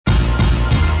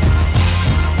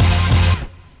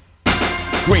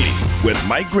Greeny with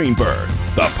Mike Greenberg,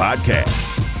 the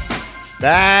podcast.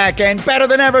 Back and better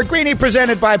than ever. Greeny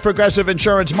presented by Progressive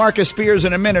Insurance. Marcus Spears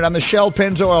in a minute on the Shell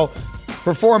Pennzoil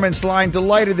Performance Line.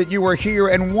 Delighted that you are here.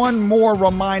 And one more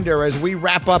reminder as we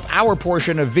wrap up our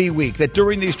portion of V Week that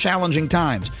during these challenging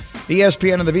times,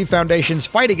 ESPN and the V Foundation's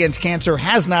fight against cancer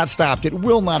has not stopped. It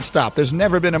will not stop. There's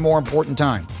never been a more important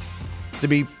time to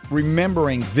be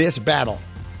remembering this battle.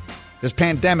 This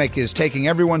pandemic is taking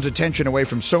everyone's attention away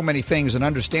from so many things, and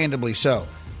understandably so.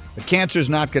 But cancer is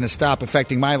not going to stop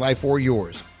affecting my life or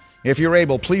yours. If you're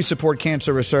able, please support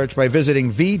cancer research by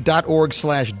visiting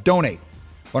v.org/donate.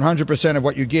 100% of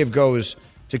what you give goes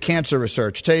to cancer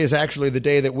research. Today is actually the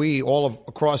day that we,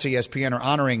 across ESPN, are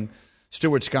honoring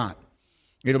Stuart Scott.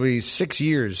 It'll be 6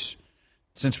 years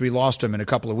since we lost him in a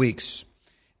couple of weeks.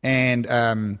 And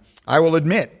I will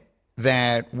admit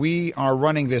that we are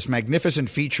running this magnificent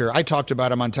feature. I talked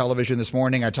about him on television this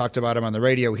morning. I talked about him on the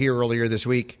radio here earlier this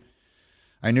week.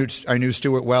 I knew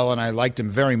Stuart well, and I liked him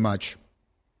very much.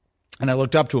 And I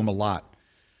looked up to him a lot.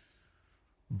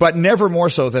 But never more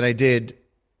so than I did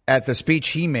at the speech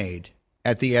he made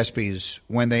at the ESPYs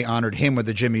when they honored him with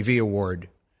the Jimmy V Award.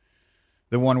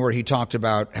 The one where he talked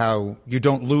about how you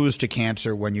don't lose to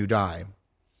cancer when you die.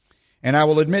 And I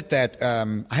will admit that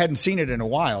I hadn't seen it in a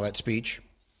while, that speech.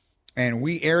 And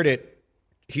we aired it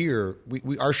here.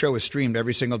 Our show is streamed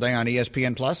every single day on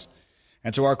ESPN+.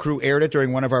 And so our crew aired it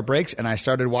during one of our breaks, and I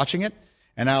started watching it.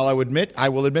 And I will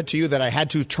admit to you that I had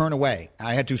to turn away.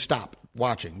 I had to stop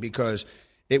watching because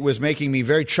it was making me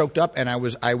very choked up, and I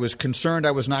was concerned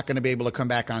I was not going to be able to come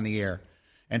back on the air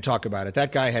and talk about it.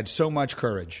 That guy had so much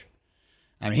courage.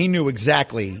 I mean, he knew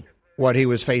exactly what he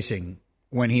was facing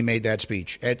when he made that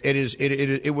speech.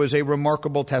 It was a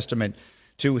remarkable testament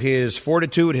to his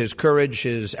fortitude, his courage,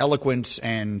 his eloquence,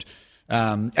 and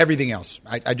everything else.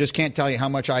 I just can't tell you how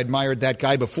much I admired that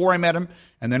guy before I met him,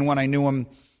 and then when I knew him,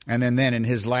 and then in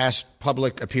his last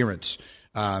public appearance.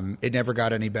 It never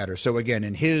got any better. So again,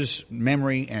 in his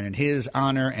memory and in his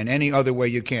honor and any other way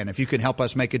you can, if you can help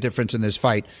us make a difference in this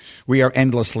fight, we are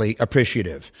endlessly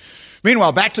appreciative.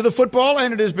 Meanwhile, back to the football,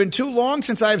 and it has been too long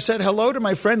since I've said hello to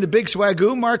my friend, the big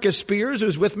swagoo, Marcus Spears,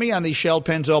 who's with me on the Shell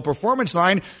Pennzoil Performance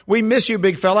Line. We miss you,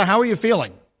 big fella. How are you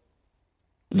feeling?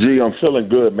 Gee, I'm feeling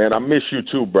good, man. I miss you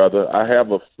too, brother. I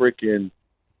have a freaking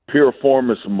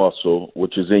piriformis muscle,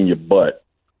 which is in your butt,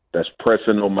 that's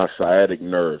pressing on my sciatic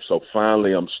nerve. So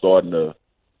finally I'm starting to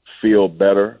feel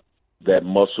better. That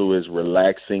muscle is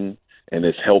relaxing and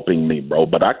it's helping me, bro.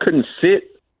 But I couldn't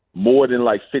sit more than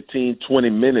like 15, 20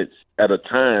 minutes at a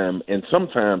time, and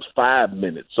sometimes 5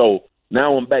 minutes. So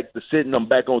now I'm back to sitting. I'm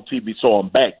back on TV. So I'm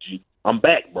back, G. I'm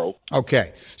back, bro.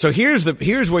 Okay. So here's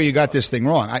where you got this thing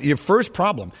wrong. Your first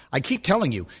problem, I keep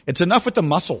telling you, it's enough with the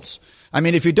muscles. I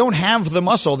mean, if you don't have the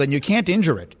muscle, then you can't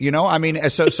injure it. You know, I mean,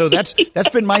 so that's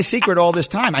been my secret all this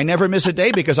time. I never miss a day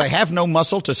because I have no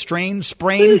muscle to strain,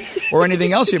 sprain, or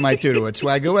anything else you might do to it.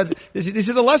 Swagoo, these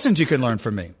are the lessons you can learn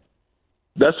from me.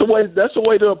 That's the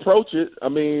way to approach it. I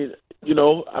mean, you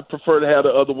know, I prefer to have the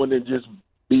other one than just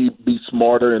be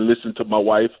smarter and listen to my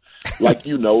wife. Like,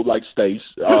 you know, like Stace,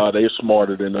 they're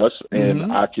smarter than us,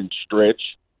 and I can stretch.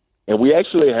 And we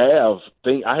actually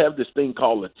I have this thing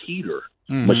called a teeter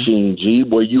machine, G,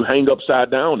 where you hang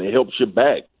upside down. It helps your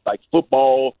back. Like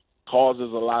football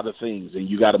causes a lot of things, and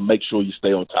you got to make sure you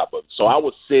stay on top of it. So I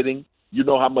was sitting. You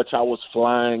know how much I was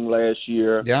flying last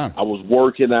year. Yeah. I was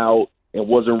working out and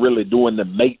wasn't really doing the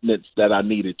maintenance that I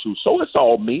needed to. So it's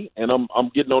all me, and I'm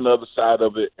getting on the other side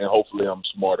of it, and hopefully I'm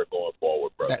smarter going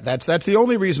forward, bro. That's the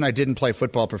only reason I didn't play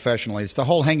football professionally. It's the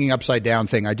whole hanging upside down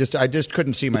thing. I just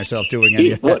couldn't see myself doing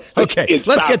any of that. Okay,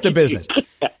 let's get to business.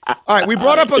 All right, we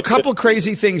brought up a couple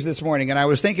crazy things this morning, and I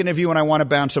was thinking of you, and I want to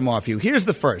bounce them off you. Here's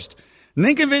the first.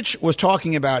 Ninkovich was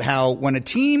talking about how when a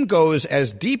team goes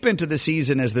as deep into the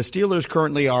season as the Steelers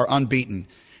currently are, unbeaten,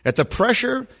 that the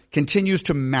pressure continues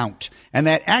to mount, and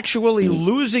that actually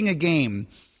losing a game,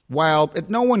 while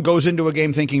no one goes into a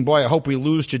game thinking, boy, I hope we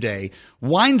lose today,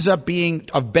 winds up being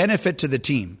of benefit to the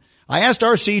team. I asked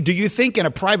RC, do you think in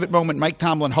a private moment Mike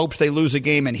Tomlin hopes they lose a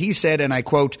game? And he said, and I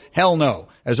quote, hell no,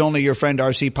 as only your friend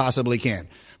RC possibly can.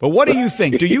 But what do you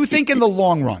think? Do you think in the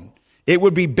long run it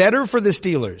would be better for the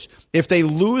Steelers if they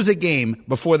lose a game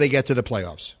before they get to the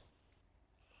playoffs?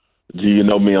 Do you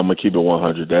know me? I'm going to keep it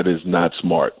 100. That is not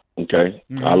smart, okay?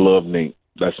 I love Nate.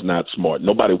 That's not smart.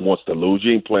 Nobody wants to lose.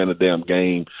 You ain't playing a damn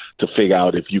game to figure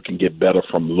out if you can get better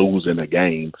from losing a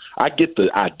game. I get the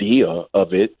idea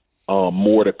of it.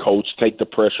 More to coach, take the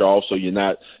pressure off so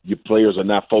your players are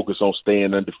not focused on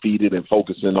staying undefeated and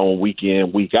focusing on week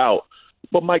in, week out.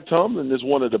 But Mike Tomlin is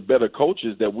one of the better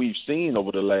coaches that we've seen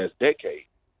over the last decade.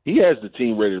 He has the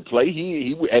team ready to play.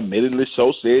 He admittedly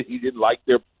so said he didn't like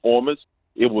their performance.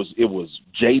 It was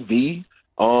JV.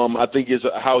 I think is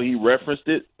how he referenced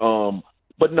it.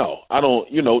 But no, I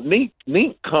don't.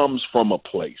 Nink comes from a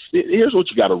place. Here's what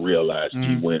you got to realize,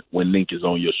 G, when Nink is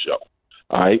on your show.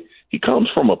 All right, he comes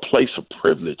from a place of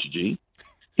privilege, G.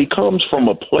 He comes from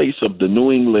a place of the New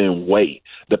England way,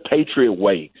 the Patriot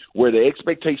way, where the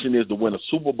expectation is to win a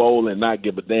Super Bowl and not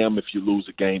give a damn if you lose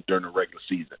a game during the regular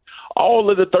season. All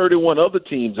of the 31 other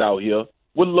teams out here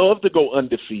would love to go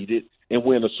undefeated and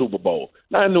win a Super Bowl.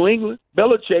 Now, in New England,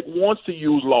 Belichick wants to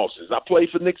use losses. I play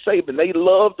for Nick Saban. They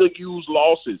love to use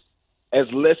losses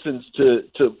as lessons to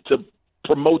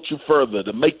promote you further,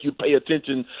 to make you pay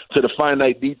attention to the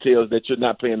finite details that you're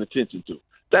not paying attention to.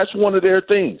 That's one of their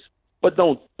things. But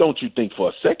don't you think for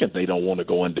a second they don't want to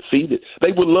go undefeated.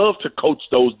 They would love to coach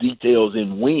those details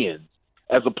in wins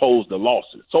as opposed to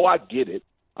losses. So I get it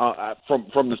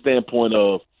from the standpoint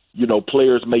of,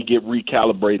 players may get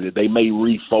recalibrated. They may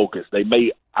refocus. They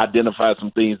may identify some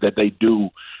things that they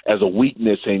do as a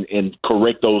weakness and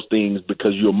correct those things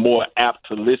because you're more apt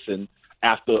to listen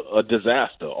after a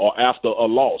disaster or after a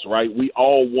loss, right? We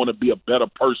all want to be a better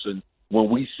person when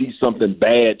we see something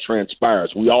bad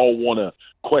transpires. We all want to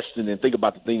question and think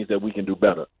about the things that we can do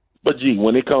better. But, gee,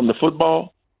 when it comes to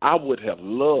football, I would have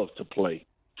loved to play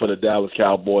for the Dallas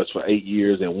Cowboys for 8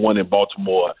 years and won in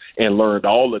Baltimore and learned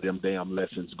all of them damn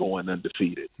lessons going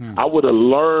undefeated. I would have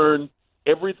learned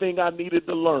everything I needed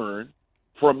to learn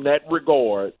from that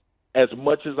regard as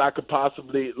much as I could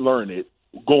possibly learn it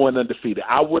going undefeated.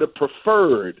 I would have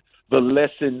preferred the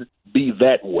lesson be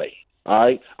that way. All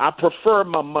right. I prefer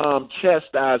my mom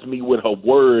chastise me with her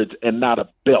words and not a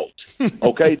belt.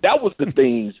 Okay. That was the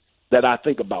things that I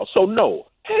think about. So no,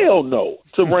 hell no.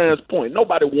 To Rand's point,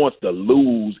 nobody wants to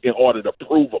lose in order to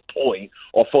prove a point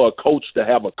or for a coach to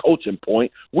have a coaching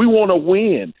point. We want to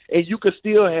win, and you could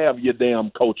still have your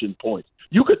damn coaching points.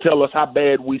 You could tell us how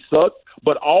bad we suck,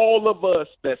 but all of us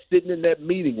that's sitting in that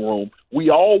meeting room,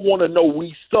 we all want to know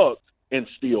we sucked and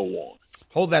still won.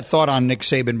 Hold that thought on Nick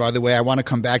Saban, by the way. I want to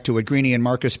come back to it. Greeny and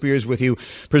Marcus Spears with you,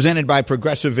 presented by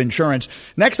Progressive Insurance.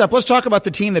 Next up, let's talk about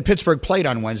the team that Pittsburgh played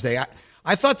on Wednesday.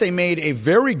 I thought they made a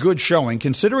very good showing,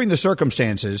 considering the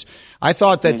circumstances. I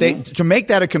thought that to make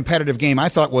that a competitive game, I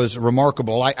thought was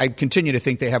remarkable. I continue to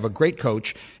think they have a great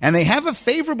coach, and they have a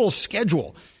favorable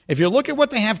schedule. If you look at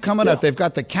what they have coming up, they've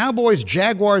got the Cowboys,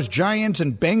 Jaguars, Giants,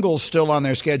 and Bengals still on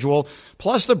their schedule,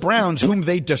 plus the Browns, whom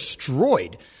they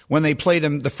destroyed when they played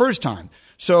them the first time.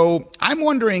 So I'm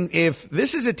wondering if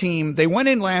this is a team, they went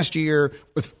in last year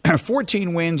with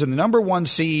 14 wins and the number one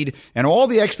seed and all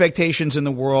the expectations in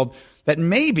the world, that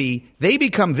maybe they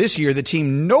become this year the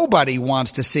team nobody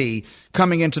wants to see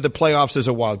coming into the playoffs as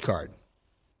a wild card.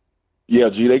 Yeah,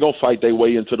 G, they're going to fight their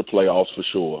way into the playoffs for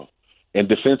sure. And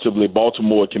defensively,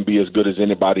 Baltimore can be as good as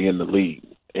anybody in the league.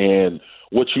 And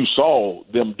what you saw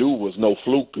them do was no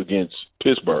fluke against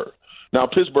Pittsburgh. Now,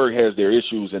 Pittsburgh has their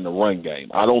issues in the run game.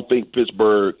 I don't think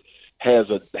Pittsburgh has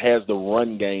the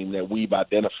run game that we've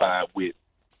identified with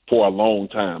for a long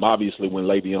time. Obviously, when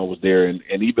Le'Veon was there, and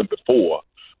even before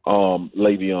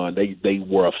Le'Veon, they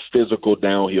were a physical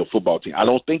downhill football team. I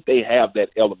don't think they have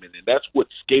that element, and that's what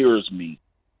scares me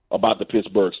about the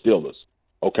Pittsburgh Steelers.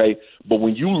 Okay, but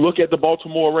when you look at the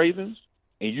Baltimore Ravens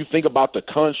and you think about the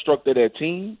construct of that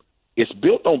team, it's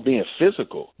built on being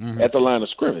physical at the line of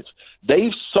scrimmage.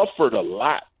 They've suffered a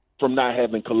lot from not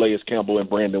having Calais Campbell and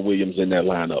Brandon Williams in that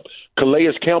lineup.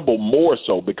 Calais Campbell more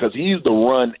so because he's the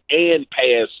run and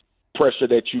pass pressure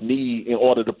that you need in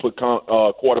order to put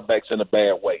quarterbacks in a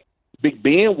bad way. Big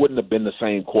Ben wouldn't have been the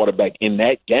same quarterback in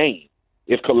that game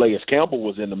if Calais Campbell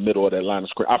was in the middle of that line of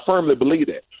scrimmage. I firmly believe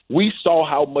that. We saw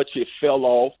how much it fell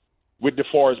off with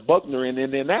DeForest Buckner in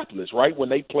Indianapolis, right, when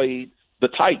they played the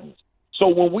Titans. So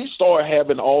when we start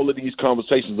having all of these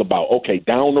conversations about, okay,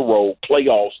 down the road,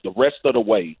 playoffs, the rest of the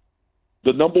way,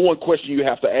 the number one question you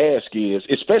have to ask is,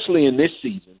 especially in this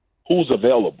season, who's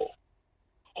available?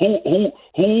 Who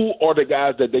are the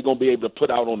guys that they're going to be able to put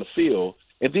out on the field?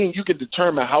 And then you can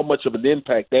determine how much of an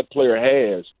impact that player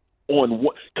has on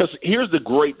what – because here's the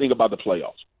great thing about the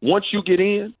playoffs. Once you get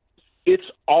in, it's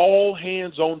all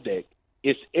hands on deck.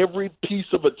 It's every piece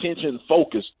of attention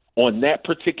focused on that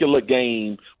particular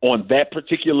game, on that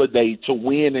particular day to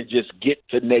win and just get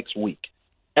to next week.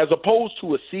 As opposed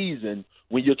to a season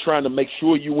when you're trying to make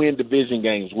sure you win division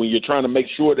games, when you're trying to make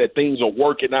sure that things are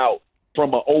working out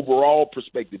from an overall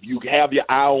perspective. You have your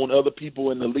eye on other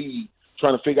people in the league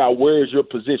trying to figure out where is your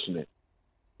positioning.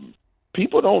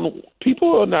 People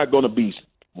are not going to be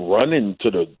running to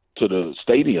the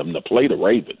stadium to play the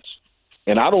Ravens.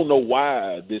 And I don't know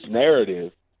why this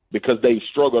narrative because they've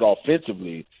struggled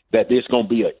offensively, that it's going to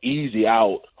be an easy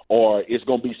out or it's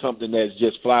going to be something that's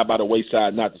just fly by the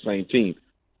wayside, not the same team.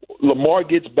 Lamar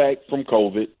gets back from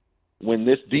COVID when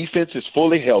this defense is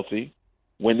fully healthy,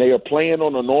 when they are playing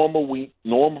on a normal week,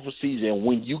 normal procedure, and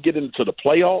when you get into the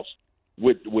playoffs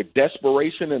with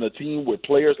desperation and a team with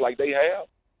players like they have,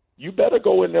 you better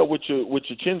go in there with your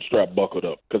chin strap buckled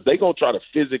up because they're going to try to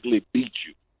physically beat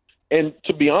you. And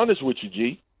to be honest with you,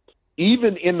 G,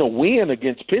 even in the win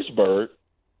against Pittsburgh,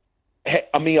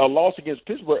 a loss against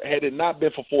Pittsburgh, had it not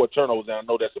been for 4 turnovers, and I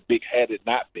know that's a big had it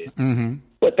not been,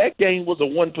 but that game was a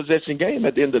one-possession game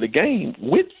at the end of the game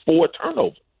with 4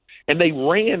 turnovers. And they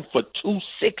ran for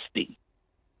 260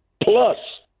 plus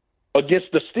against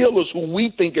the Steelers, who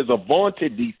we think is a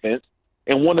vaunted defense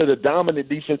and one of the dominant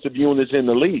defensive units in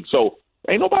the league. So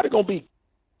ain't nobody going to be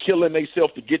killing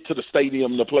themselves to get to the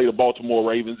stadium to play the Baltimore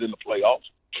Ravens in the playoffs.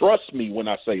 Trust me when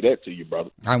I say that to you,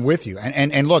 brother. I'm with you.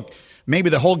 And look, maybe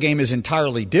the whole game is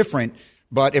entirely different,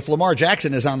 but if Lamar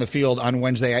Jackson is on the field on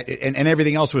Wednesday and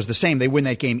everything else was the same, they win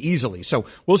that game easily. So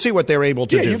we'll see what they're able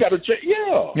to do. You got to check.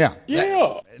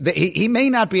 Yeah. He may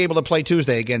not be able to play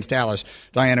Tuesday against Dallas,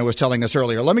 Diana was telling us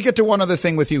earlier. Let me get to one other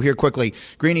thing with you here quickly,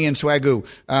 Greeny and Swagoo.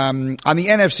 On the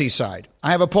NFC side,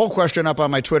 I have a poll question up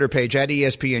on my Twitter page at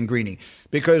ESPN Greeny,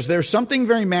 because there's something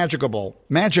very magical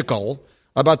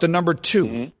about the number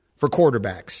 2 for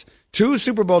quarterbacks. 2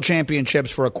 Super Bowl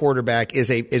championships for a quarterback is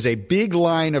a big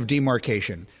line of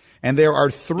demarcation. And there are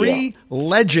 3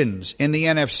 legends in the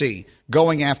NFC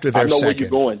going after their second. I know where you're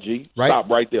going, G. Right? Stop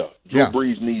right there. Drew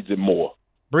Brees needs it more.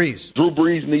 Drew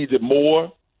Brees needs it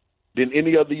more than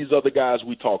any of these other guys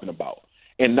we're talking about.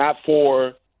 And not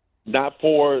for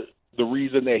the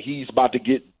reason that he's about to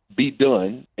be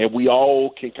done, and we all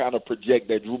can kind of project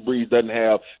that Drew Brees doesn't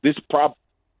have this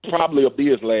probably will be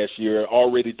his last year,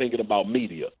 already thinking about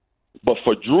media. But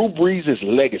for Drew Brees'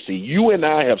 legacy, you and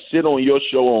I have sit on your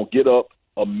show on Get Up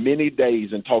many days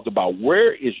and talked about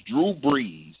where is Drew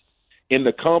Brees in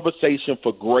the conversation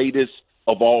for greatest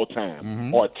of all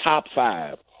time, or top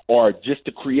 5, or just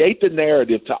to create the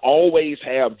narrative to always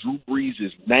have Drew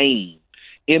Brees' name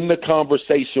in the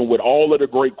conversation with all of the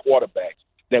great quarterbacks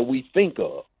that we think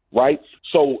of, right?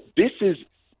 So this is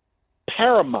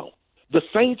paramount. The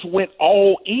Saints went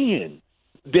all in.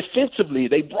 Defensively,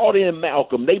 they brought in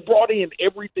Malcolm. They brought in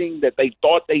everything that they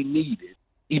thought they needed,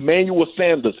 Emmanuel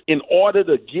Sanders, in order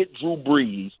to get Drew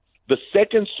Brees the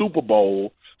second Super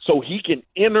Bowl so he can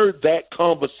enter that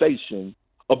conversation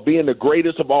of being the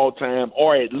greatest of all time,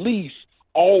 or at least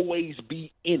always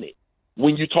be in it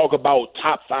when you talk about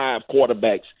top 5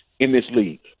 quarterbacks in this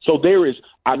league. So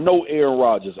I know Aaron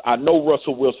Rodgers, I know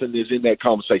Russell Wilson is in that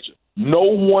conversation. No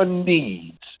one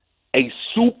needs a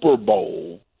Super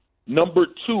Bowl number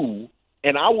 2,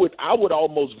 and I would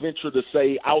almost venture to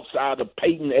say outside of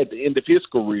Peyton at the end of his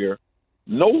career,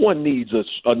 no one needs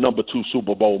a number 2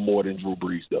 Super Bowl more than Drew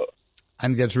Brees does. I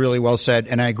think that's really well said,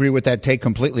 and I agree with that take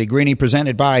completely. Greeny,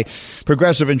 presented by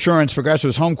Progressive Insurance.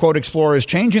 Progressive's Home Quote Explorer is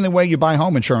changing the way you buy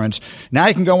home insurance. Now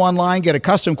you can go online, get a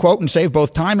custom quote, and save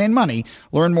both time and money.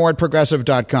 Learn more at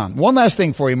Progressive.com. One last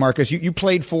thing for you, Marcus. You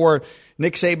played for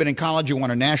Nick Saban in college. You won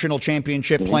a national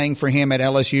championship playing for him at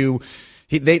LSU.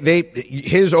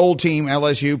 His old team,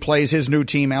 LSU, plays his new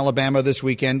team, Alabama, this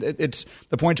weekend.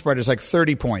 The point spread is like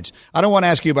 30 points. I don't want to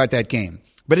ask you about that game,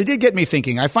 but it did get me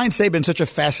thinking. I find Saban such a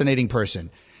fascinating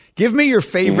person. Give me your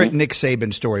favorite Nick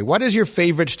Saban story. What is your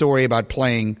favorite story about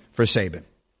playing for Saban?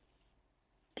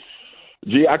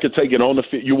 Gee, I could take it on the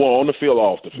field. You want on the field or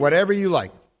off the field? Whatever you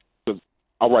like.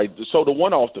 All right. So the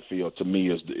one off the field to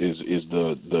me is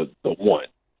the one.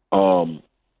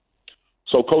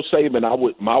 So Coach Saban,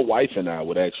 my wife and I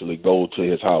would actually go to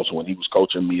his house when he was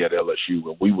coaching me at LSU,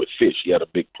 and we would fish. He had a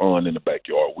big pond in the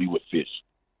backyard. We would fish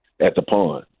at the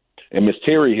pond. And Miss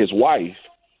Terry, his wife,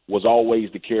 was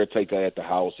always the caretaker at the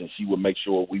house, and she would make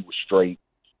sure we were straight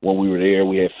when we were there.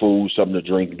 We had food, something to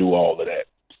drink, do all of that.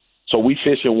 So we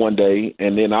fishing one day,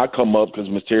 and then I come up because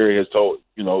Miss Terry has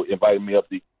invited me up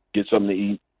to get something to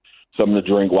eat, something to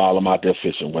drink while I'm out there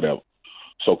fishing, whatever.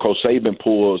 So Coach Saban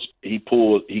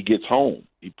he gets home.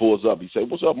 He pulls up. He said,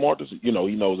 "What's up, Marcus?" He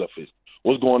knows I fish.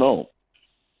 What's going on?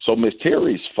 So Miss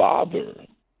Terry's father,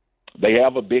 they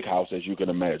have a big house, as you can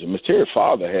imagine. Miss Terry's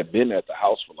father had been at the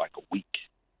house for like a week.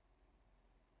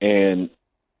 And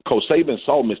Coach Saban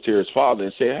saw Miss Terry's father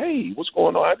and said, "Hey, what's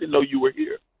going on? I didn't know you were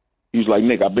here." He was like,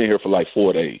 "Nick, I've been here for like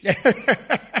 4 days."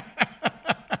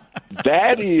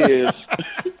 That is...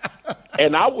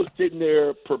 And I was sitting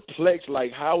there perplexed,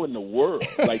 like, how in the world?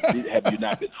 Like, have you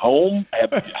not been home?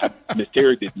 Miss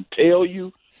Terry didn't tell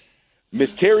you? Miss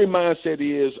Terry mindset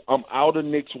is, I'm out of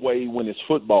Nick's way when it's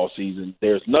football season.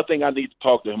 There's nothing I need to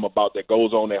talk to him about that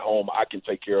goes on at home. I can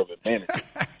take care of it, manage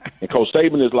it. And Coach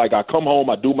Saban is like, I come home,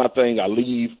 I do my thing, I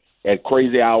leave at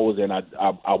crazy hours, and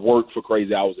I work for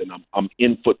crazy hours, and I'm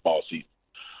in football season.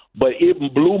 But it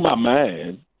blew my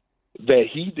mind that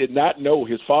he did not know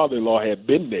his father-in-law had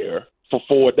been there for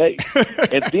 4 days.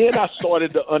 And then I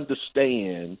started to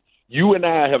understand, you and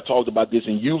I have talked about this,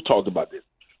 and you've talked about this.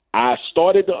 I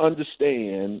started to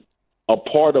understand a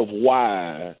part of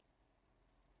why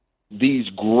these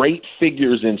great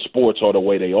figures in sports are the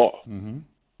way they are. Mm-hmm.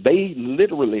 They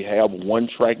literally have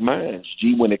one-track minds,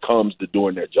 when it comes to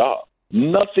doing their job.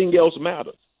 Nothing else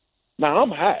matters. Now,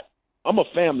 I'm hot. I'm a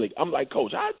family. I'm like,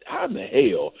 Coach, how in the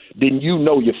hell didn't you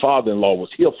know your father-in-law was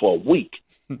here for a week?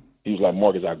 He was like,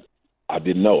 Marcus, I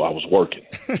didn't know. I was working.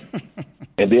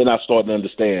 And then I started to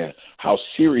understand how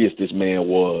serious this man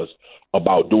was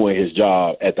about doing his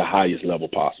job at the highest level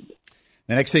possible.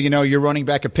 The next thing you know, you're running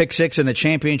back a pick six in the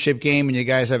championship game, and you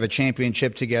guys have a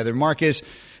championship together. Marcus,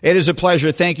 it is a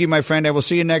pleasure. Thank you, my friend. I will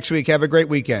see you next week. Have a great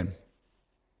weekend.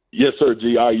 Yes, sir,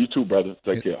 G. All right, you too, brother.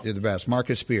 Take care. You're the best.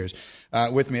 Marcus Spears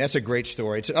with me. That's a great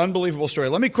story. It's an unbelievable story.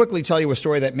 Let me quickly tell you a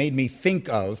story that made me think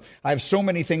of. I have so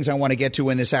many things I want to get to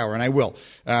in this hour, and I will.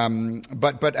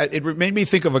 But it made me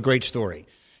think of a great story.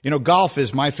 You know, golf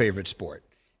is my favorite sport,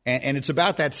 and it's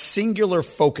about that singular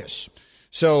focus.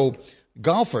 So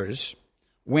golfers,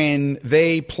 when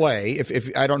they play, if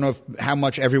I don't know how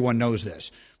much everyone knows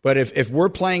this, but if we're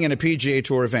playing in a PGA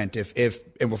Tour event,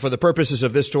 and for the purposes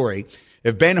of this story,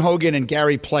 if Ben Hogan and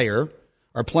Gary Player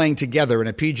are playing together in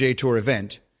a PGA Tour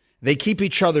event, they keep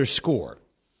each other's score.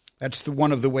 That's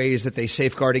one of the ways that they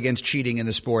safeguard against cheating in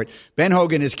the sport. Ben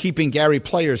Hogan is keeping Gary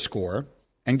Player's score,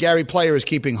 and Gary Player is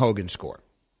keeping Hogan's score.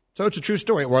 So it's a true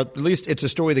story, or at least it's a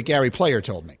story that Gary Player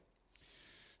told me.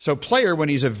 So Player, when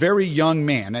he's a very young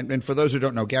man, and for those who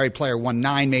don't know, Gary Player won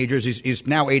 9 majors. He's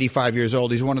now 85 years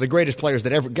old. He's one of the greatest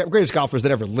greatest golfers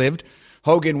that ever lived.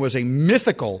 Hogan was a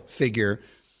mythical figure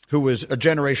who was a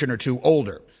generation or two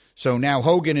older. So now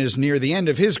Hogan is near the end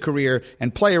of his career,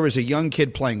 and Player is a young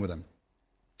kid playing with him.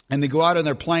 And they go out and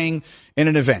they're playing in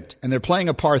an event, and they're playing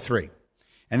a par 3.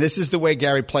 And this is the way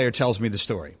Gary Player tells me the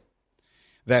story.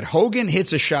 That Hogan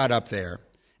hits a shot up there.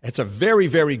 It's a very,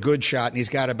 very good shot, and he's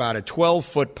got about a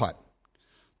 12-foot putt.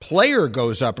 Player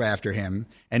goes up after him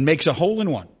and makes a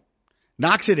hole-in-one,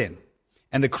 knocks it in.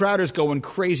 And the crowd is going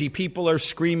crazy. People are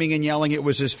screaming and yelling. It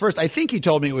was his first, I think he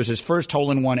told me it was his first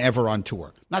hole-in-one ever on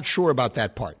tour. Not sure about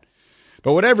that part.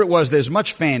 But whatever it was, there's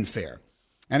much fanfare.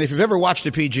 And if you've ever watched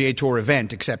a PGA Tour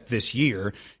event, except this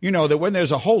year, you know that when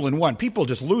there's a hole-in-one, people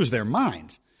just lose their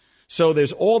minds. So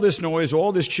there's all this noise,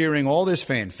 all this cheering, all this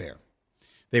fanfare.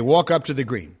 They walk up to the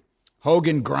green.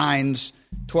 Hogan grinds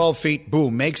 12 feet,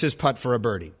 boom, makes his putt for a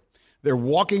birdie. They're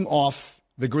walking off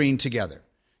the green together.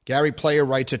 Gary Player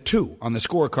writes a 2 on the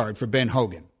scorecard for Ben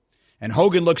Hogan. And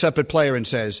Hogan looks up at Player and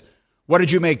says, "What did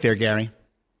you make there, Gary?"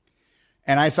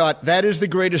 And I thought, that is the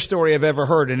greatest story I've ever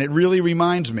heard. And it really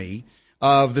reminds me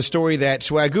of the story that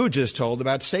Swagoo just told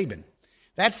about Saban.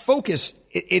 That focus,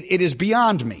 it is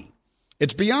beyond me.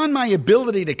 It's beyond my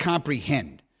ability to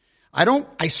comprehend.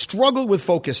 I struggle with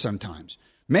focus sometimes.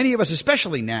 Many of us,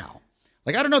 especially now.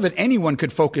 Like, I don't know that anyone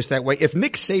could focus that way. If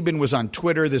Nick Saban was on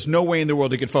Twitter, there's no way in the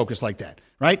world he could focus like that,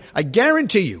 right? I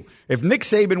guarantee you, if Nick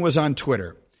Saban was on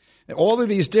Twitter, all of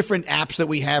these different apps that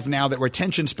we have now that where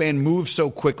attention span moves so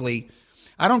quickly,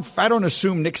 I don't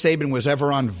assume Nick Saban was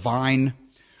ever on Vine.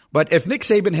 But if Nick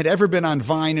Saban had ever been on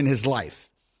Vine in his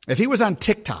life, if he was on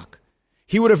TikTok,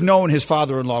 he would have known his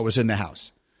father-in-law was in the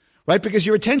house. Right? Because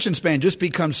your attention span just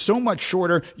becomes so much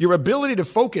shorter. Your ability to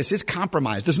focus is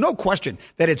compromised. There's no question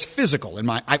that it's physical.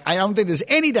 I don't think there's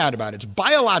any doubt about it. It's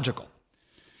biological.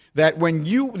 That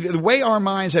the way our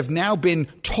minds have now been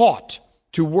taught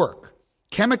to work,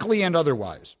 chemically and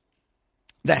otherwise,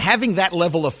 that having that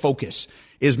level of focus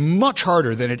is much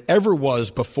harder than it ever was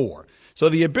before. So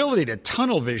the ability to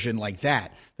tunnel vision like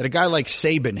that a guy like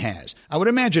Saban has, I would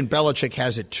imagine Belichick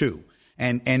has it too.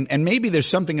 And maybe there's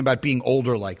something about being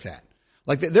older like that.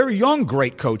 Like, they're young,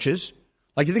 great coaches.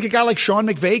 Like, you think a guy like Sean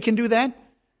McVay can do that?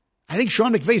 I think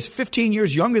Sean McVay is 15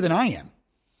 years younger than I am.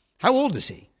 How old is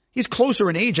he? He's closer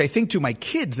in age, I think, to my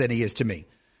kids than he is to me.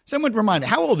 Someone remind me,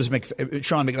 how old is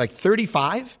Sean McVay? Like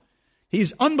 35?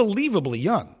 He's unbelievably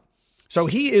young. So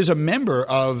he is a member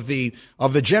of the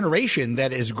generation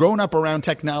that has grown up around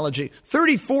technology.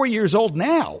 34 years old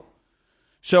now.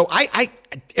 So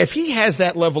if he has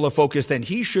that level of focus, then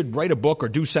he should write a book or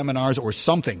do seminars or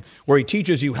something where he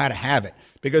teaches you how to have it,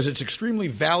 because it's extremely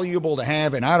valuable to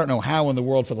have, and I don't know how in the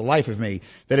world for the life of me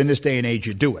that in this day and age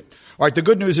you do it. All right, the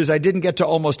good news is I didn't get to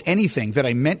almost anything that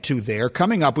I meant to there.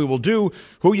 Coming up, we will do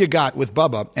Who You Got with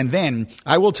Bubba, and then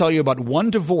I will tell you about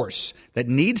one divorce that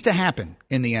needs to happen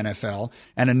in the NFL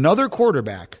and another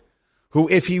quarterback who,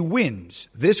 if he wins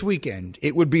this weekend,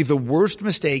 it would be the worst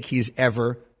mistake he's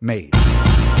ever made.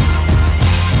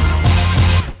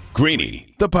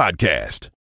 Greeny, the podcast.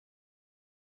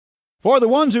 For the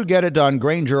ones who get it done,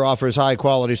 Grainger offers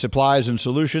high-quality supplies and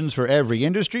solutions for every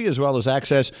industry, as well as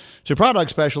access to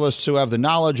product specialists who have the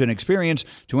knowledge and experience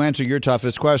to answer your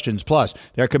toughest questions. Plus,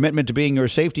 their commitment to being your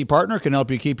safety partner can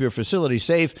help you keep your facility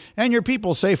safe and your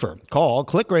people safer. Call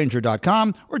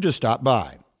clickgrainger.com or just stop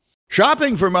by.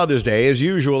 Shopping for Mother's Day is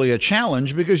usually a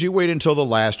challenge because you wait until the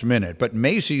last minute, but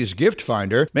Macy's Gift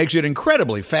Finder makes it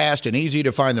incredibly fast and easy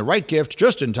to find the right gift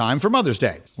just in time for Mother's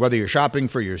Day. Whether you're shopping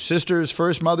for your sister's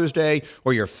first Mother's Day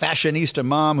or your fashionista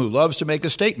mom who loves to make a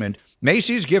statement,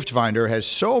 Macy's Gift Finder has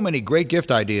so many great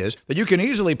gift ideas that you can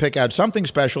easily pick out something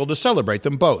special to celebrate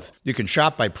them both. You can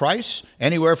shop by price,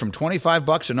 anywhere from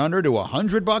 $25 and under to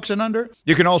 $100 and under.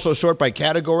 You can also sort by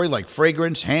category like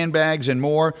fragrance, handbags, and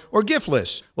more, or gift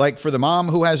lists, like for the mom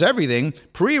who has everything,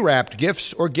 pre-wrapped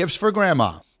gifts or gifts for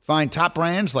grandma. Find top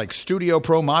brands like Studio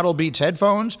Pro Model Beats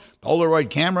headphones,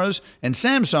 Polaroid cameras, and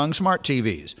Samsung smart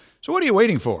TVs. So what are you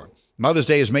waiting for? Mother's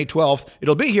Day is May 12th.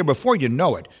 It'll be here before you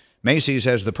know it. Macy's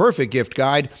has the perfect gift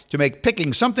guide to make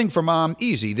picking something for mom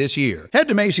easy this year. Head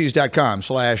to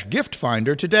Macy's.com/gift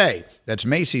finder today. That's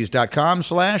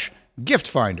Macy's.com/gift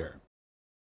finder.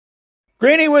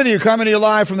 Greeny with you, coming to you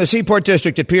live from the Seaport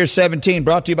District at Pier 17,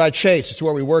 brought to you by Chase. It's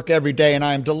where we work every day, and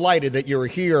I am delighted that you're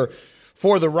here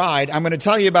for the ride. I'm going to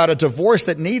tell you about a divorce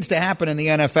that needs to happen in the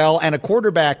NFL and a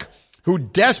quarterback who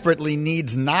desperately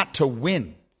needs not to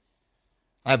win.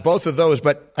 I have both of those,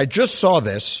 but I just saw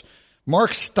this.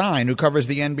 Mark Stein, who covers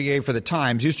the NBA for the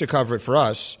Times, used to cover it for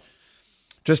us,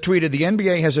 just tweeted, the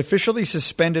NBA has officially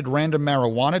suspended random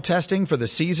marijuana testing for the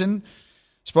season.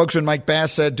 Spokesman Mike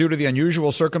Bass said, due to the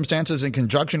unusual circumstances in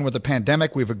conjunction with the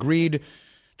pandemic, we've agreed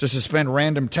to suspend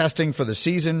random testing for the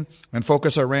season and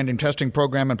focus our random testing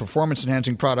program on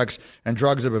performance-enhancing products and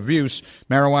drugs of abuse.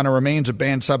 Marijuana remains a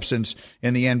banned substance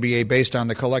in the NBA based on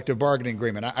the collective bargaining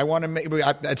agreement. I want to make,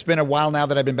 it's been a while now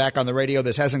that I've been back on the radio.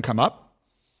 This hasn't come up.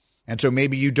 And so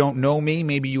maybe you don't know me.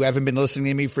 Maybe you haven't been listening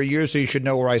to me for years, so you should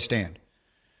know where I stand.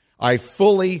 I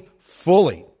fully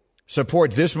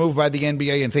support this move by the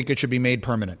NBA and think it should be made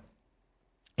permanent.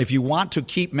 If you want to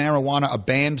keep marijuana a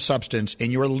banned substance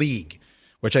in your league,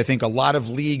 which I think a lot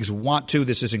of leagues want to,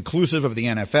 this is inclusive of the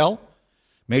NFL,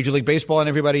 Major League Baseball, and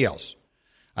everybody else.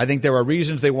 I think there are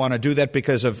reasons they want to do that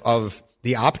because of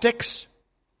the optics.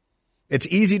 It's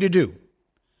easy to do.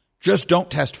 Just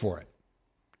don't test for it.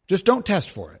 Just don't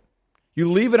test for it. You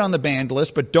leave it on the banned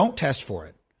list, but don't test for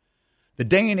it. The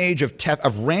day and age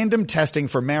of random testing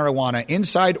for marijuana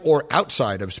inside or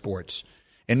outside of sports,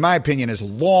 in my opinion, is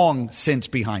long since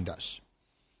behind us.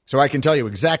 So I can tell you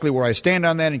exactly where I stand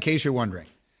on that in case you're wondering.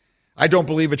 I don't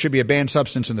believe it should be a banned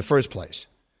substance in the first place.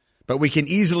 But we can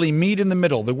easily meet in the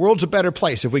middle. The world's a better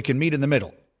place if we can meet in the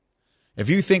middle. If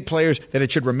you think, players, that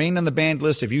it should remain on the banned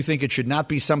list, if you think it should not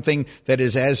be something that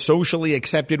is as socially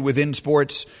accepted within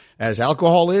sports as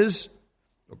alcohol is,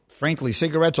 frankly,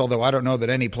 cigarettes, although I don't know that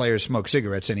any players smoke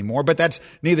cigarettes anymore, but that's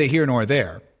neither here nor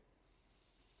there.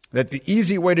 That the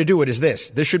easy way to do it is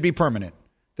this. This should be permanent.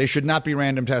 They should not be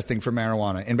random testing for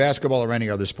marijuana in basketball or any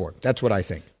other sport. That's what I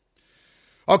think.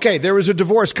 Okay, there is a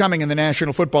divorce coming in the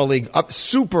National Football League, up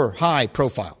super high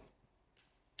profile.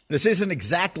 This isn't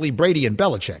exactly Brady and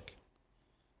Belichick.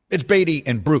 It's Beatty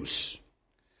and Bruce.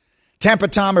 Tampa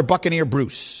Tom or Buccaneer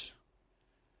Bruce.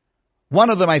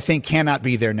 One of them, I think, cannot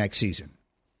be there next season.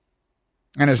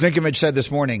 And as Nikovich said this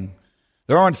morning,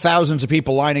 there aren't thousands of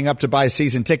people lining up to buy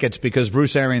season tickets because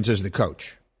Bruce Arians is the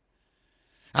coach.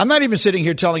 I'm not even sitting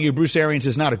here telling you Bruce Arians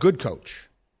is not a good coach.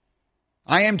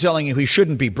 I am telling you he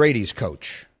shouldn't be Brady's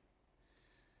coach.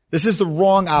 This is the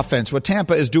wrong offense. What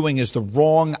Tampa is doing is the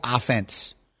wrong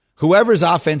offense. Whoever's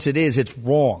offense it is, it's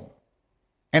wrong.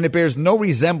 And it bears no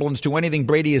resemblance to anything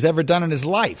Brady has ever done in his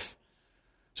life.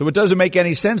 So it doesn't make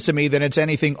any sense to me that it's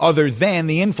anything other than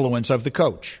the influence of the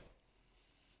coach.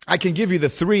 I can give you the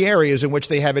three areas in which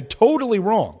they have it totally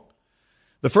wrong.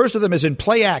 The first of them is in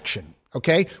play action,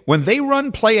 okay? When they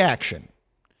run play action,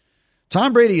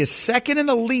 Tom Brady is second in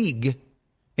the league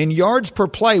in yards per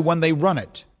play when they run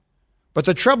it. But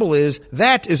the trouble is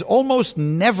that is almost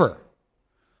never.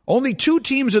 Only two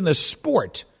teams in the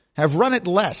sport have run it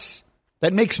less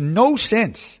That makes no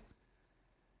sense.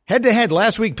 Head-to-head,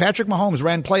 last week, Patrick Mahomes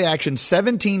ran play action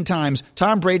 17 times,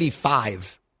 Tom Brady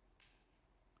 5.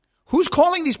 Who's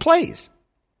calling these plays?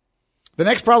 The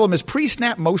next problem is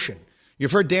pre-snap motion.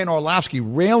 You've heard Dan Orlovsky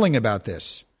railing about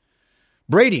this.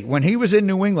 Brady, when he was in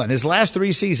New England, his last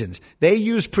 3 seasons, they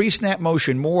used pre-snap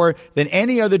motion more than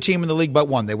any other team in the league but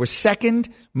one. They were second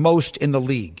most in the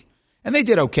league. And they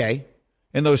did okay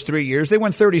in those 3 years. They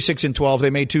went 36-12. They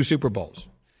made 2 Super Bowls.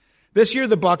 This year,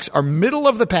 the Bucs are middle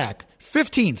of the pack,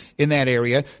 15th in that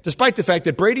area, despite the fact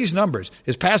that Brady's numbers,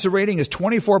 his passer rating is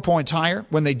 24 points higher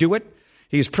when they do it.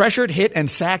 He's pressured, hit, and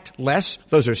sacked less.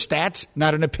 Those are stats,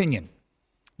 not an opinion.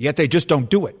 Yet they just don't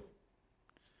do it.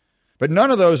 But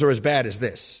none of those are as bad as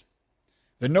this.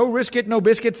 The no risk it, no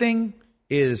biscuit thing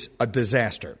is a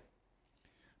disaster.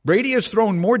 Brady has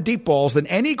thrown more deep balls than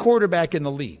any quarterback in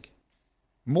the league.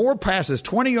 More passes,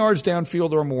 20 yards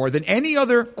downfield or more, than any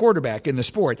other quarterback in the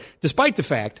sport, despite the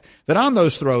fact that on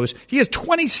those throws, he is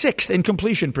 26th in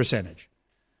completion percentage.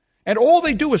 And all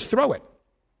they do is throw it.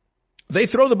 They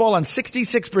throw the ball on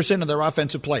 66% of their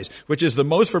offensive plays, which is the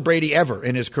most for Brady ever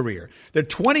in his career. They're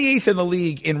 28th in the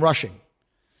league in rushing.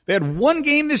 They had 1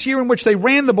 game this year in which they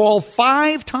ran the ball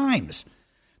 5 times.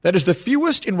 That is the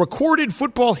fewest in recorded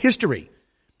football history.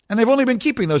 And they've only been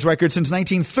keeping those records since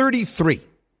 1933.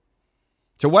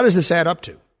 So what does this add up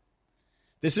to?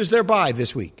 This is their bye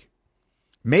this week.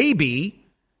 Maybe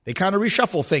they kind of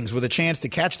reshuffle things with a chance to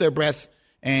catch their breath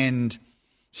and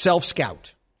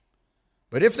self-scout.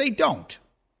 But if they don't,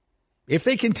 if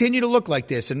they continue to look like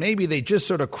this and maybe they just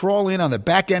sort of crawl in on the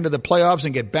back end of the playoffs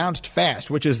and get bounced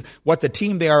fast, which is what the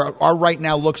team they are right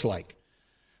now looks like.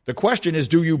 The question is,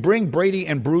 do you bring Brady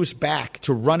and Bruce back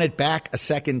to run it back a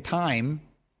second time?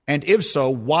 And if so,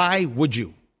 why would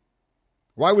you?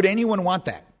 Why would anyone want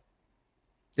that?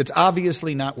 It's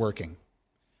obviously not working.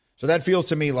 So that feels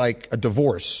to me like a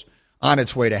divorce on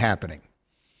its way to happening.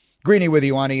 Greeny with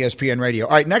you on ESPN Radio.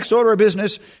 All right, next order of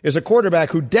business is a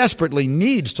quarterback who desperately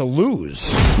needs to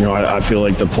lose. You know, I feel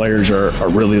like the players are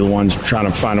really the ones trying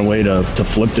to find a way to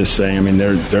flip this thing. I mean,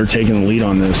 they're taking the lead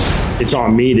on this. It's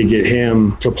on me to get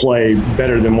him to play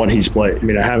better than what he's played. I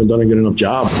mean, I haven't done a good enough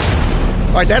job.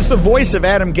 All right, that's the voice of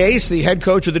Adam Gase, the head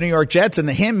coach of the New York Jets, and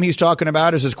the him he's talking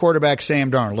about is his quarterback, Sam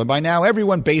Darnold. And by now,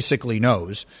 everyone basically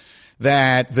knows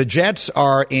that the Jets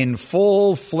are in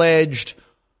full-fledged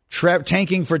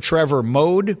tanking for Trevor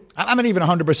mode. I'm not even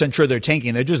 100% sure they're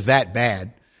tanking. They're just that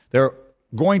bad. They're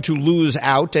going to lose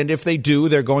out, and if they do,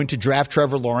 they're going to draft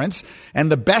Trevor Lawrence. And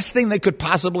the best thing that could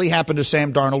possibly happen to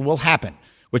Sam Darnold will happen,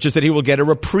 which is that he will get a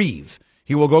reprieve.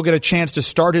 He will go get a chance to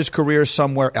start his career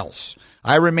somewhere else.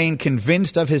 I remain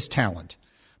convinced of his talent.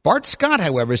 Bart Scott,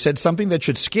 however, said something that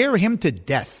should scare him to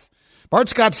death. Bart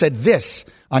Scott said this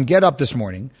on Get Up this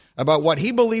morning about what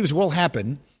he believes will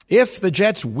happen if the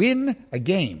Jets win a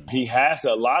game. He has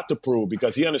a lot to prove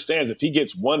because he understands if he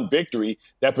gets one victory,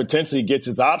 that potentially gets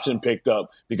his option picked up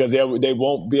because they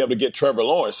won't be able to get Trevor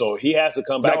Lawrence. So he has to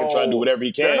come back and try and do whatever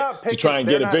he can to try and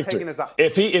get a victory.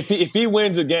 If he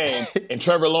wins a game and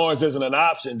Trevor Lawrence isn't an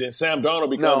option, then Sam Darnold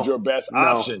becomes your best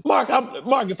option. Mark,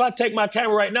 if I take my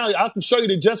camera right now, I can show you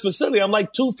the Jets facility. I'm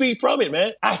like 2 feet from it,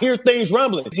 man. I hear things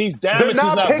rumbling. He's damaged,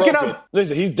 he's not broken.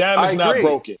 Listen, he's damaged, not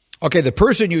broken. Okay, the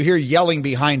person you hear yelling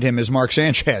behind him is Mark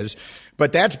Sanchez,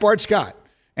 but that's Bart Scott.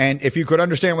 And if you could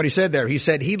understand what he said there, he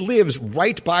said he lives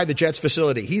right by the Jets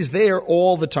facility. He's there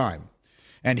all the time.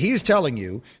 And he's telling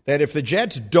you that if the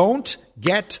Jets don't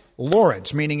get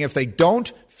Lawrence, meaning if they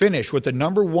don't finish with the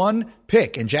number 1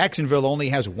 pick, and Jacksonville only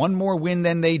has one more win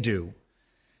than they do,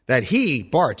 that he,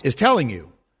 Bart, is telling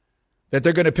you that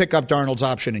they're going to pick up Darnold's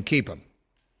option and keep him.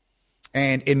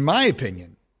 And in my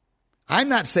opinion, I'm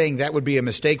not saying that would be a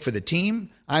mistake for the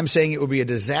team. I'm saying it would be a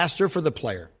disaster for the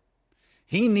player.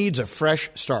 He needs a fresh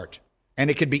start, and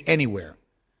it could be anywhere.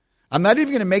 I'm not even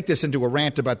going to make this into a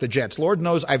rant about the Jets. Lord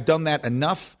knows I've done that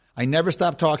enough. I never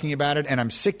stop talking about it, and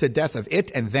I'm sick to death of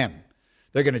it and them.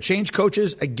 They're going to change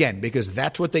coaches again because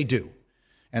that's what they do.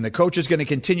 And the coach is going to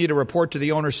continue to report to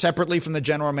the owner separately from the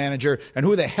general manager, and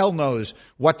who the hell knows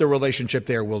what the relationship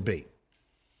there will be.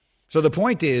 So the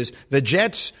point is, the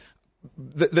Jets,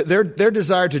 their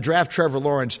desire to draft Trevor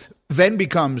Lawrence then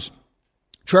becomes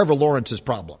Trevor Lawrence's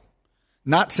problem,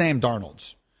 not Sam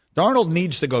Darnold's. Darnold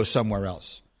needs to go somewhere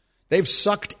else. They've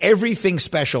sucked everything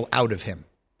special out of him.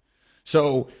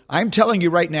 So I'm telling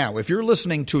you right now, if you're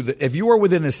listening if you are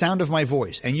within the sound of my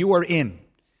voice and you are in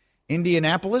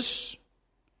Indianapolis,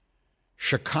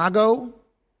 Chicago,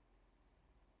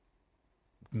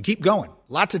 keep going.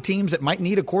 Lots of teams that might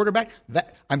need a quarterback.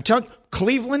 I'm telling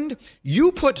Cleveland,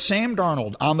 you put Sam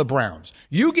Darnold on the Browns.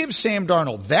 You give Sam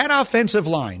Darnold that offensive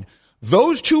line,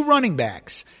 Those two running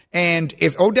backs, and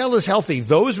if Odell is healthy,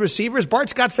 those receivers, Bart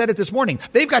Scott said it this morning,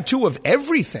 they've got two of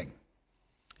everything.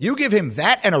 You give him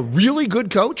that and a really good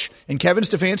coach in Kevin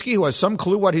Stefanski, who has some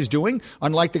clue what he's doing,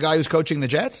 unlike the guy who's coaching the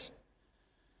Jets.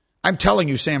 I'm telling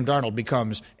you, Sam Darnold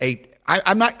becomes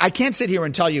I can't sit here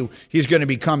and tell you he's going to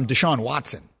become Deshaun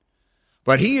Watson.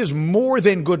 But he is more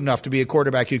than good enough to be a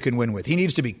quarterback you can win with. He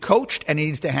needs to be coached, and he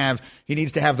needs to have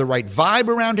the right vibe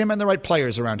around him and the right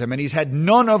players around him. And he's had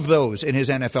none of those in his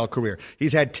NFL career.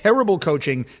 He's had terrible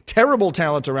coaching, terrible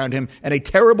talent around him, and a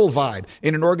terrible vibe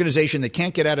in an organization that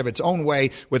can't get out of its own way,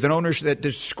 with an ownership that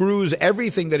just screws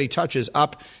everything that he touches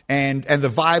up. And the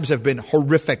vibes have been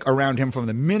horrific around him from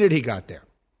the minute he got there.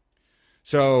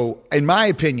 So, in my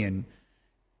opinion,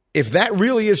 if that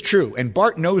really is true, and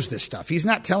Bart knows this stuff, he's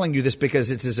not telling you this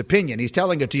because it's his opinion. He's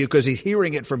telling it to you because he's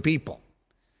hearing it from people.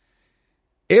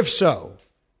 If so,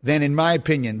 then in my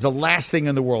opinion, the last thing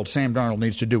in the world Sam Darnold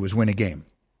needs to do is win a game.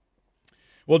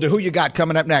 Well, to Who You Got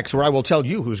coming up next, where I will tell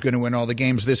you who's going to win all the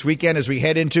games this weekend as we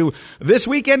head into This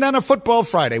Weekend on a Football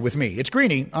Friday with me. It's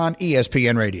Greeny on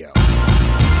ESPN Radio.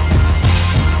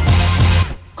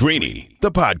 Greeny,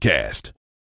 the podcast.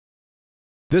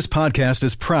 This podcast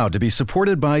is proud to be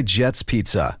supported by Jets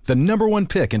Pizza, the #1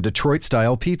 pick in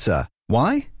Detroit-style pizza.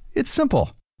 Why? It's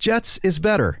simple. Jets is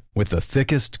better. With the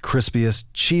thickest, crispiest,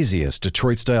 cheesiest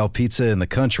Detroit-style pizza in the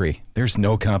country, there's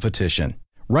no competition.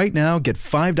 Right now, get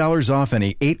 $5 off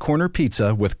any 8-corner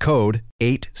pizza with code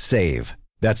 8SAVE.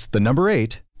 That's the number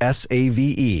 8,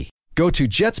 S-A-V-E. Go to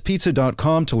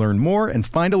jetspizza.com to learn more and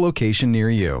find a location near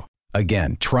you.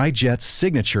 Again, try Jet's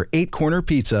signature 8-corner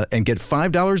pizza and get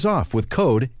 $5 off with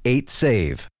code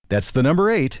 8SAVE. That's the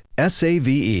number 8,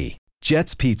 S-A-V-E.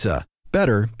 Jet's Pizza.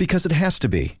 Better because it has to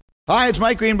be. Hi, it's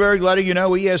Mike Greenberg letting you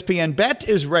know ESPN Bet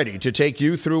is ready to take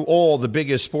you through all the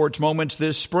biggest sports moments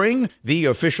this spring. The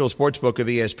official sportsbook of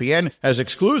ESPN has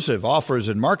exclusive offers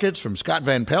and markets from Scott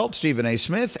Van Pelt, Stephen A.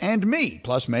 Smith, and me,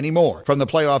 plus many more. From the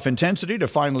playoff intensity to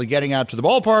finally getting out to the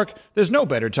ballpark, there's no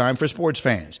better time for sports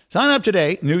fans. Sign up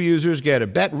today. New users get a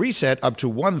bet reset up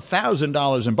to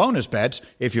 $1,000 in bonus bets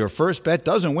if your first bet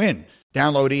doesn't win.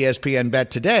 Download ESPN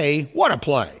Bet today. What a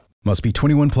play. Must be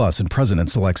 21 plus and present in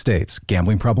select states.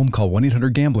 Gambling problem? Call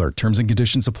 1-800-GAMBLER. Terms and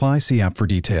conditions apply. See app for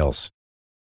details.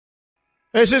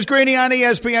 This is Greeny on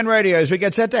ESPN Radio. As we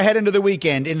get set to head into the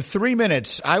weekend, in 3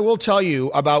 minutes, I will tell you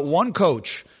about one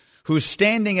coach whose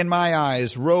standing in my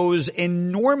eyes rose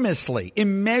enormously,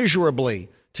 immeasurably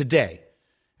today.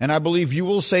 And I believe you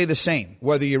will say the same,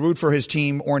 whether you root for his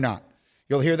team or not.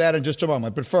 You'll hear that in just a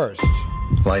moment. But first,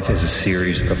 life is a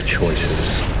series of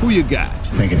choices. Who you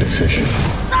got? Make a decision.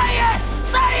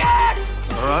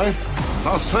 All right,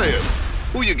 I'll say it.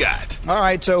 Who you got? All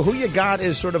right, so who you got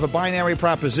is sort of a binary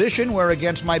proposition where,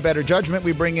 against my better judgment,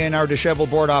 we bring in our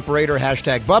disheveled board operator,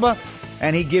 #Bubba,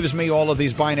 and he gives me all of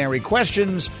these binary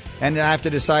questions, and I have to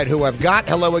decide who I've got.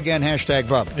 Hello again,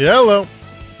 #Bubba. Yeah, hello.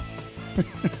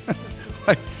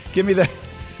 Give me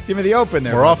the open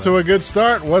there. We're Bubba. off to a good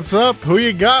start. What's up? Who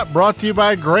you got? Brought to you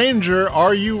by Grainger.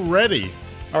 Are you ready?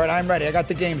 All right, I'm ready. I got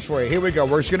the games for you. Here we go.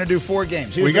 We're just going to do 4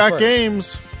 games. We got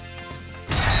games.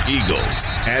 Eagles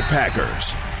at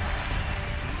Packers.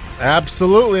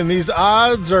 Absolutely, and these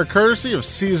odds are courtesy of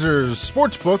Caesars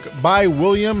Sportsbook by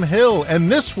William Hill. And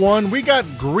this one, we got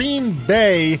Green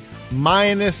Bay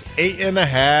minus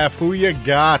 8.5. Who you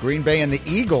got? Green Bay and the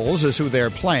Eagles is who they're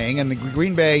playing, and the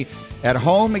Green Bay at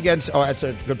home against. Oh, that's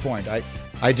a good point.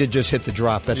 I did just hit the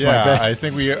drop. That's my bet. I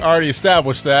think we already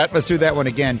established that. Let's do that one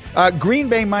again. Green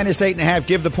Bay minus 8.5.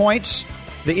 Give the points.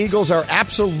 The Eagles are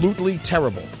absolutely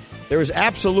terrible. There is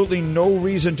absolutely no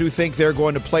reason to think they're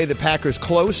going to play the Packers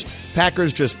close.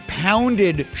 Packers just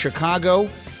pounded Chicago.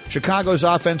 Chicago's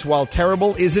offense, while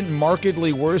terrible, isn't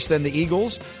markedly worse than the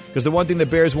Eagles, because the one thing the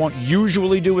Bears won't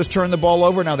usually do is turn the ball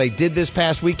over. Now, they did this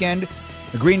past weekend.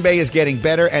 The Green Bay is getting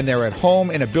better, and they're at home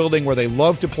in a building where they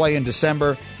love to play in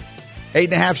December.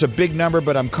 8.5 is a big number,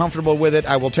 but I'm comfortable with it.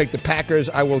 I will take the Packers.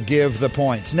 I will give the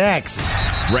points. Next.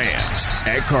 Rams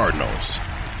at Cardinals.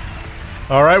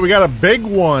 All right, we got a big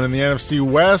one in the NFC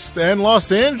West, and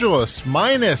Los Angeles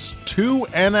minus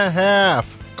 2.5.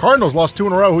 Cardinals lost 2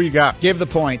 in a row. Who you got? Give the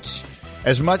points.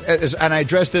 As much as, and I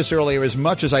addressed this earlier, as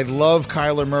much as I love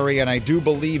Kyler Murray and I do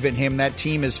believe in him, that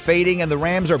team is fading, and the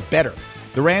Rams are better.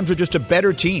 The Rams are just a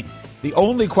better team. The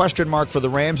only question mark for the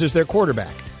Rams is their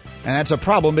quarterback. And that's a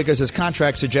problem because his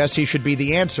contract suggests he should be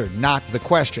the answer, not the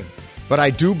question. But I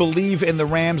do believe in the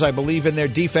Rams. I believe in their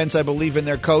defense. I believe in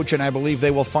their coach. And I believe they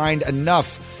will find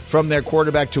enough from their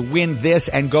quarterback to win this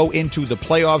and go into the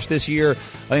playoffs this year.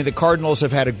 I think the Cardinals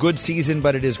have had a good season,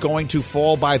 but it is going to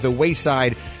fall by the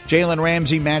wayside. Jalen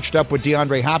Ramsey matched up with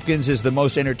DeAndre Hopkins is the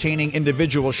most entertaining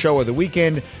individual show of the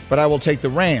weekend, but I will take the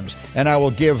Rams, and I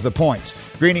will give the points.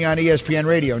 Greeny on ESPN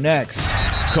Radio next.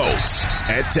 Colts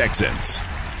at Texans.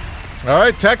 All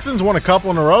right, Texans won a couple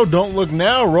in a row. Don't look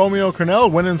now. Romeo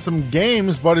Crennel winning some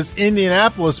games, but it's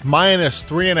Indianapolis minus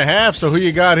 3.5. So who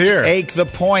you got here? Take the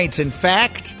points. In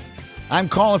fact, I'm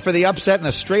calling for the upset and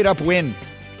a straight-up win.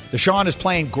 Deshaun is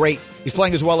playing great. He's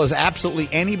playing as well as absolutely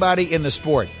anybody in the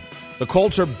sport. The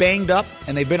Colts are banged up,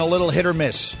 and they've been a little hit or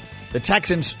miss. The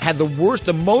Texans had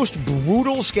the most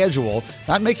brutal schedule.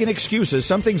 Not making excuses.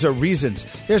 Some things are reasons.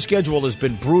 Their schedule has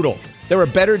been brutal. They're a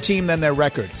better team than their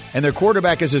record, and their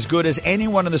quarterback is as good as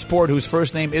anyone in the sport whose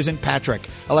first name isn't Patrick.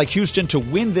 I like Houston to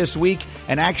win this week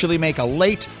and actually make a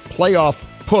late playoff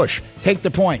push. Take the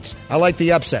points. I like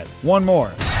the upset. One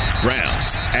more.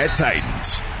 Browns at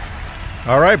Titans.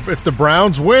 All right, if the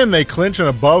Browns win, they clinch an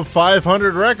above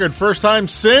 500 record. First time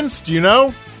since, do you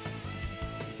know?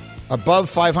 Above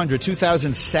 500,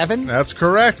 2007? That's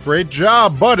correct. Great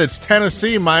job. But it's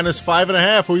Tennessee minus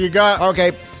 5.5. Who you got?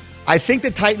 Okay. I think the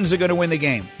Titans are going to win the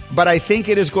game. But I think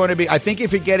it is going to be, I think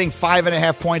if you're getting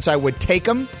 5.5 points, I would take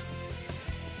them.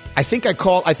 I think my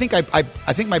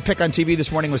pick on TV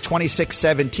this morning was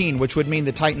 26-17, which would mean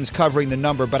the Titans covering the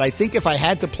number. But I think if I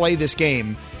had to play this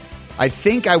game, I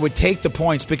think I would take the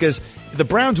points because the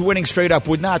Browns winning straight up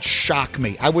would not shock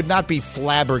me. I would not be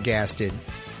flabbergasted.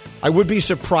 I would be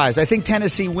surprised. I think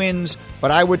Tennessee wins, but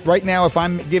I would, right now, if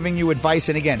I'm giving you advice,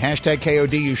 and again, hashtag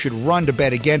KOD, you should run to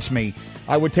bet against me.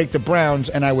 I would take the Browns,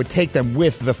 and I would take them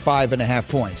with the 5.5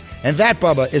 points. And that,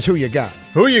 Bubba, is who you got.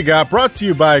 Who you got? Brought to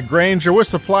you by Grainger. With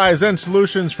supplies and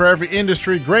solutions for every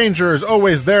industry, Grainger is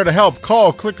always there to help.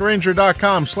 Call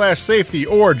clickgrainger.com/safety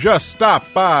or just stop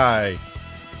by.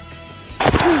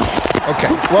 Okay,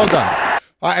 well done.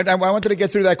 I wanted to get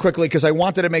through that quickly because I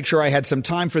wanted to make sure I had some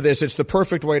time for this. It's the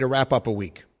perfect way to wrap up a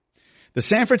week. The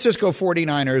San Francisco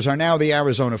 49ers are now the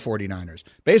Arizona 49ers,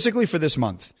 basically for this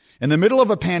month. In the middle of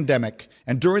a pandemic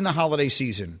and during the holiday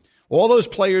season, all those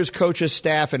players, coaches,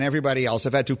 staff, and everybody else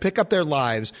have had to pick up their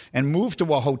lives and move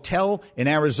to a hotel in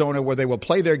Arizona where they will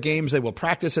play their games, they will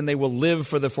practice, and they will live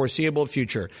for the foreseeable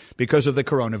future because of the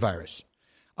coronavirus.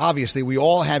 Obviously, we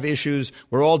all have issues.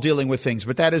 We're all dealing with things,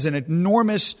 but that is an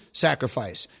enormous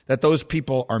sacrifice that those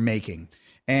people are making.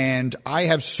 And I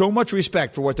have so much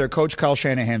respect for what their coach, Kyle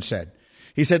Shanahan, said.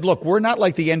 He said, look, we're not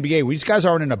like the NBA. These guys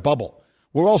aren't in a bubble.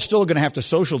 We're all still going to have to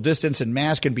social distance and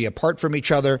mask and be apart from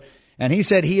each other. And he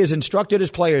said he has instructed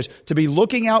his players to be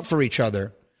looking out for each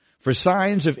other for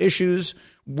signs of issues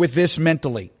with this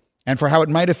mentally and for how it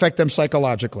might affect them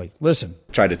psychologically. Listen.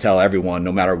 Try to tell everyone,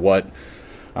 no matter what,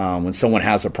 when someone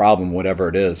has a problem, whatever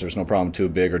it is, there's no problem too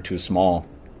big or too small.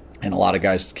 And a lot of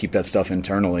guys keep that stuff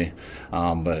internally.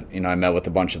 But, I met with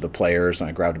a bunch of the players, and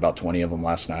I grabbed about 20 of them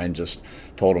last night and just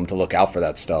told them to look out for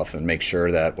that stuff and make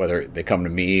sure that whether they come to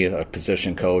me, a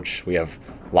position coach, we have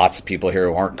lots of people here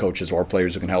who aren't coaches or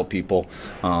players who can help people.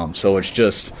 So it's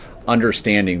just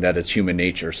understanding that it's human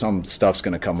nature. Some stuff's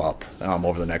going to come up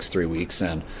over the next 3 weeks,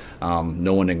 and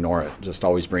no one ignore it. Just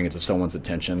always bring it to someone's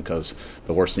attention, because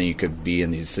the worst thing you could be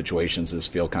in these situations is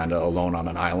feel kind of alone on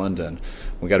an island, and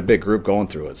we got a big group going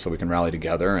through it, so we can rally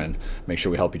together and make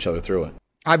sure we help each other through it.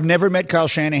 I've never met Kyle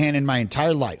Shanahan in my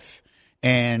entire life,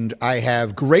 and I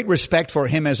have great respect for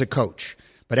him as a coach.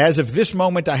 But as of this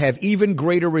moment, I have even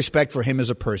greater respect for him as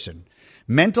a person.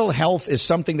 Mental health is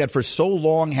something that for so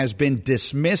long has been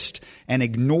dismissed and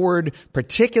ignored,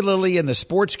 particularly in the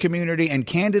sports community and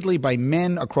candidly by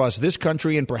men across this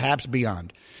country and perhaps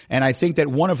beyond. And I think that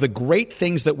one of the great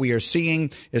things that we are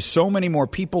seeing is so many more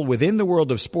people within the world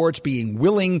of sports being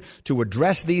willing to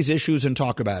address these issues and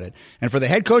talk about it. And for the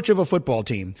head coach of a football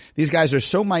team, these guys are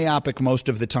so myopic most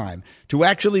of the time. To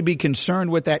actually be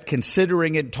concerned with that,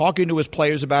 considering it, talking to his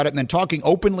players about it, and then talking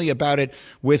openly about it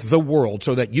with the world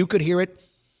so that you could hear it,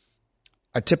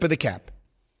 a tip of the cap.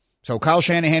 So Kyle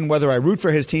Shanahan, whether I root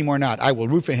for his team or not, I will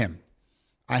root for him.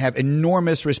 I have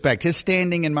enormous respect. His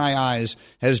standing in my eyes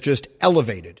has just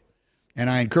elevated. And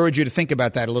I encourage you to think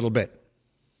about that a little bit.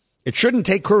 It shouldn't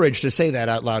take courage to say that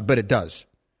out loud, but it does.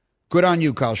 Good on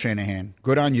you, Kyle Shanahan.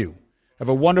 Good on you. Have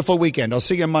a wonderful weekend. I'll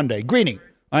see you Monday. Greeny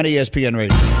on ESPN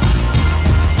Radio.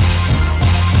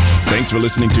 Thanks for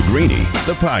listening to Greeny,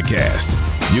 the podcast.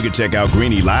 You can check out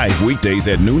Greeny live weekdays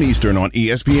at noon Eastern on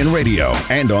ESPN Radio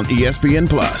and on ESPN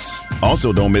Plus.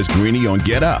 Also, don't miss Greeny on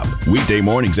Get Up, weekday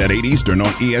mornings at 8 Eastern on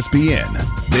ESPN.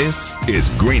 This is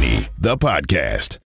Greeny, the podcast.